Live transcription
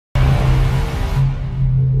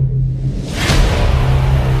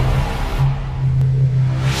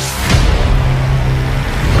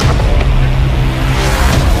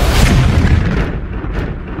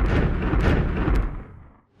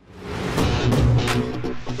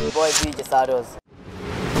boy VJ Sados.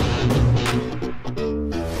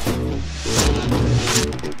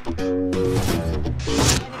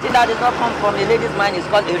 Anything that does not come from a lady's mind is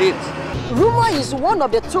called a rift. Rumor is one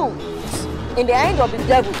of the tools in the hand of the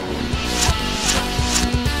devil.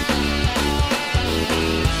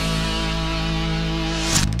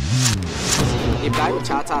 The Bible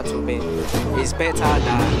charter to me is better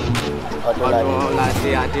than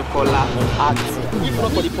Adepola acting. If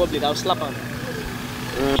not for the public, I'll slap him.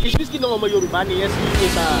 If you speak no more Yoruba, yes,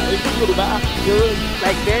 if Yoruba, you're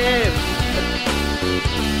like them.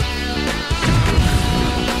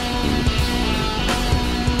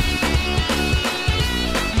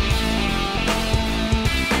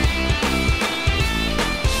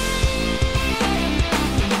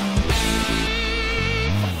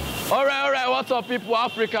 All right, what's up people,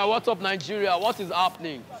 Africa, what's up Nigeria, what is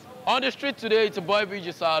happening? On the street today, it's a boy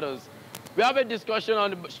VJ Sados. We have a discussion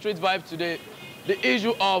on the street vibe today, the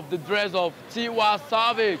issue of the dress of Tiwa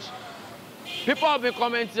Savage. People have been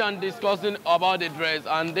commenting and discussing about the dress,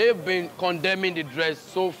 and they've been condemning the dress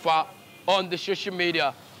so far on the social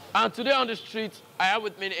media. And today on the street, I have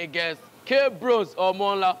with me a guest, K Bros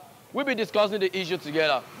Omo nla. We'll be discussing the issue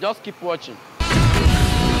together. Just keep watching.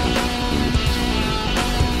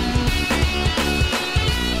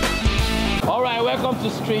 All right, welcome to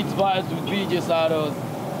Street Vibes with VJ Sados.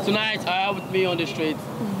 Tonight, I have with me on the street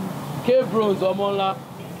K Bros Omo nla,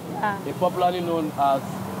 popularly known as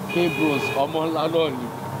K Bros Omo nla only.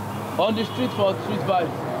 On the street for Street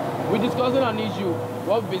Vibes, we're discussing an issue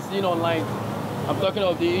what we've been seeing online. I'm talking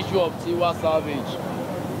of the issue of Tiwa Savage.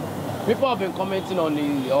 People have been commenting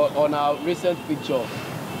on our recent picture,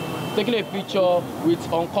 taking a picture with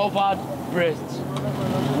uncovered breasts.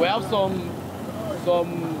 We have some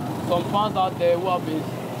fans out there who have been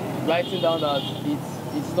writing down that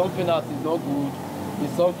it's something that is not good.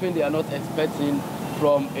 It's something they are not expecting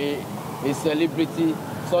from a celebrity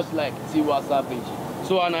such like Tiwa Savage.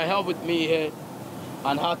 So, and I have with me here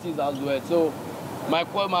an artist as well. So,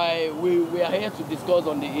 we are here to discuss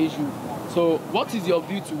on the issue. So, what is your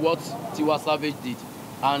view to what Tiwa Savage did?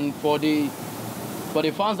 And for the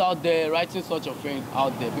fans out there writing such a thing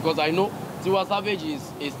out there, because I know Tiwa Savage is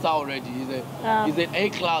a star already. He's an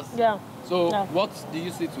A-class. Yeah. So what do you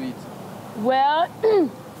say to it? Well,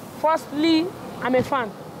 firstly, I'm a fan.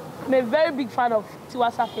 I'm a very big fan of Tiwa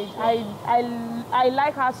Savage. I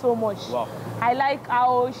like her so much. Wow. I like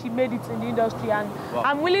how she made it in the industry, and wow,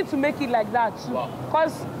 I'm willing to make it like that too.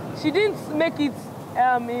 Because she didn't make it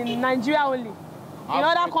in Nigeria only. In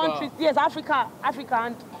other countries, yes, Africa,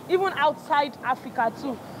 and even outside Africa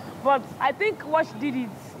too. But I think what she did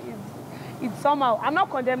is somehow, I'm not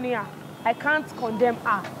condemning her. I can't condemn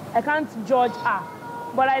her. I can't judge her.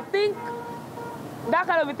 But I think that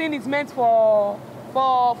kind of a thing is meant for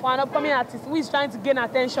an upcoming artist who is trying to gain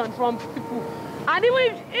attention from people. And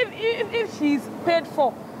even if she's paid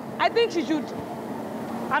for, I think she should,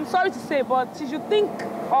 I'm sorry to say, but she should think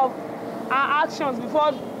of her actions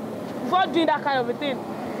before doing that kind of a thing.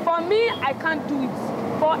 For me, I can't do it.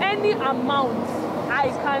 For any amount,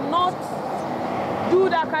 I cannot do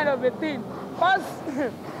that kind of a thing. Because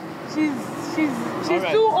she's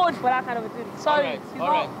too old for that kind of a thing. Sorry.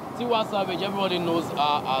 All right. Tiwa Savage, everybody knows her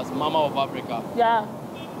as Mama of Africa. Yeah.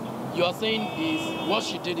 You're saying is what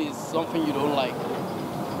she did is something you don't like.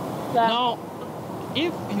 Yeah. Now,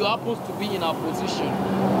 if you happen to be in a position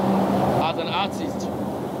as an artist,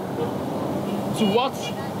 to what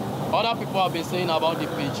other people have been saying about the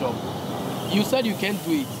picture, you said you can't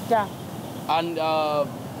do it. Yeah. And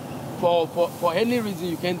for any reason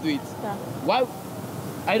you can't do it. Yeah. Why?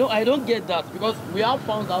 I don't get that, because we have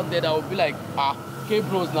fans out there that will be like, K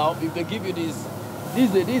Bros now, if they give you this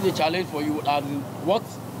is a challenge for you. And what?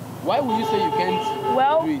 Why would you say you can't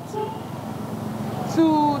do it?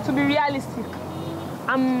 To be realistic,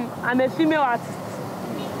 I'm a female artist.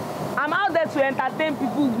 I'm out there to entertain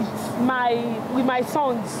people with my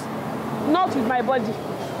songs, not with my body.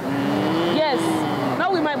 Yes,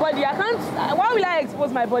 not with my body. I can't. Why will I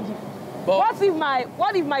expose my body? But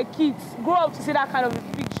what if my kids grow up to see that kind of a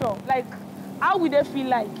picture? Like, how would they feel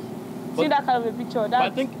like seeing that kind of a picture? But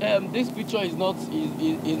I think this picture is not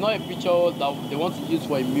a picture that they want to use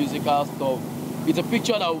for a musical stuff. It's a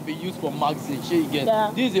picture that will be used for magazine.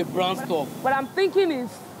 Yeah. This is a brand stuff. What I'm thinking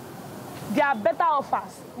is there are better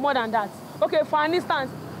offers more than that. Okay, for an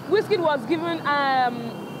instance, Wizkid was given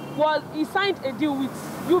he signed a deal with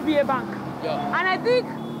UBA Bank. Yeah. And I think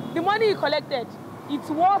the money he collected, it's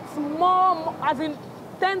worth more, as in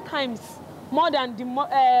 10 times more than the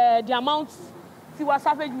amount Tiwa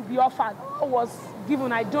Savage will be offered or was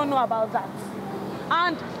given. I don't know about that.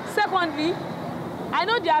 And secondly, I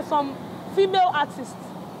know there are some female artists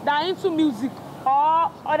that are into music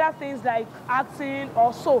or other things like acting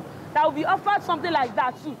or so, that will be offered something like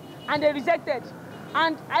that too, and they rejected.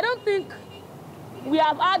 And I don't think we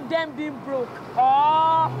have had them being broke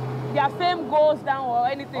or their fame goes down or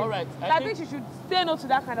anything. All right. I think she should say no to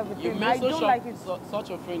that kind of a thing. I don't like it. Such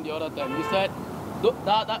a thing the other time. You said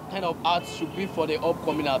that kind of art should be for the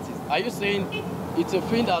upcoming artists. Are you saying it's a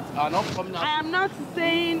thing that an upcoming artist... I am not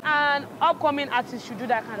saying an upcoming artist should do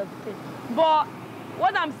that kind of thing. But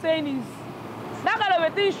what I'm saying is that kind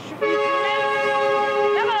of a thing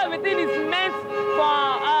is meant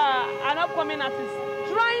for an upcoming artist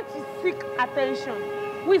trying to seek attention.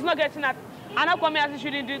 Who is not getting that? An upcoming artist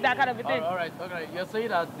shouldn't do that kind of a thing. All right. You're saying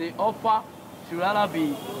that the offer should rather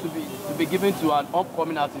be to be given to an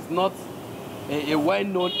upcoming artist, not a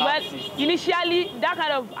well-known artist. Well, initially, that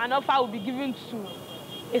kind of an offer will be given to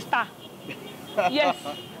a star. Yes.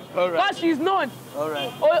 All right. Because she's known. All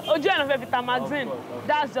right. Oju Enofebita magazine. Of course.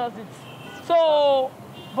 That's just it. So,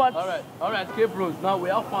 but... All right, K-Bros. Now, we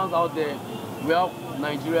have fans out there. We have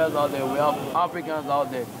Nigerians out there. We have Africans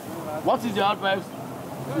out there. What is your advice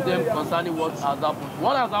to them concerning what has happened?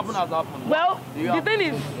 What has happened. Well, the thing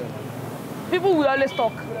is, people will always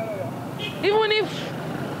talk. Even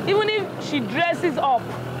if she dresses up,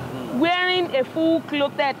 wearing a full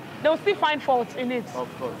clothed, they'll still find fault in it. Of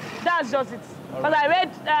course. That's just it. Because I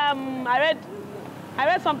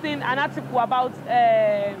read something, an article about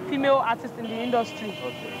female artists in the industry,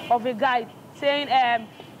 of a guy saying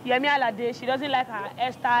Yemi Alade, she doesn't like her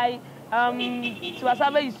hairstyle. Tiwa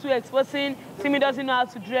Savage is too exposing. Simi doesn't know how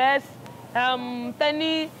to dress.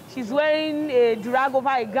 Tenny, she's wearing a drag over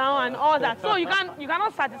a gown and all that. So you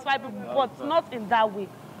cannot satisfy people, but not in that way.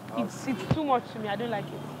 It's too much to me. I don't like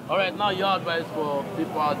it. All right, now your advice for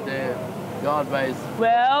people out there. Your advice.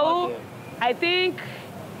 Well, I think,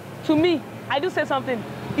 to me, I do say something.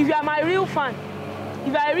 If you are my real fan, if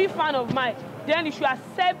you are a real fan of mine, then you should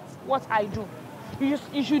accept what I do.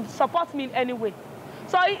 You should support me in any way.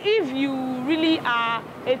 So if you really are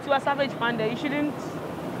a Tiwa Savage fan, then you shouldn't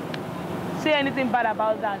say anything bad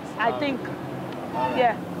about that. I think,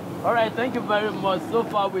 yeah. All right, thank you very much. So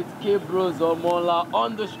far with K-Bros Omo nla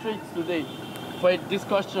on the streets today for a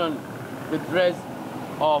discussion with the rest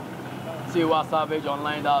of Tiwa Savage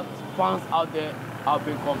online that fans out there have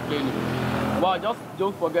been complaining. Well, just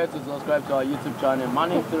don't forget to subscribe to our YouTube channel. My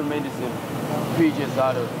name still remains the same, PJ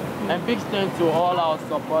Sado. And big thanks to all our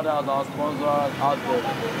supporters, our sponsors out there.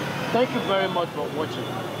 Thank you very much for watching.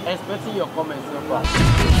 Expecting your comments so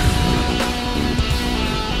far.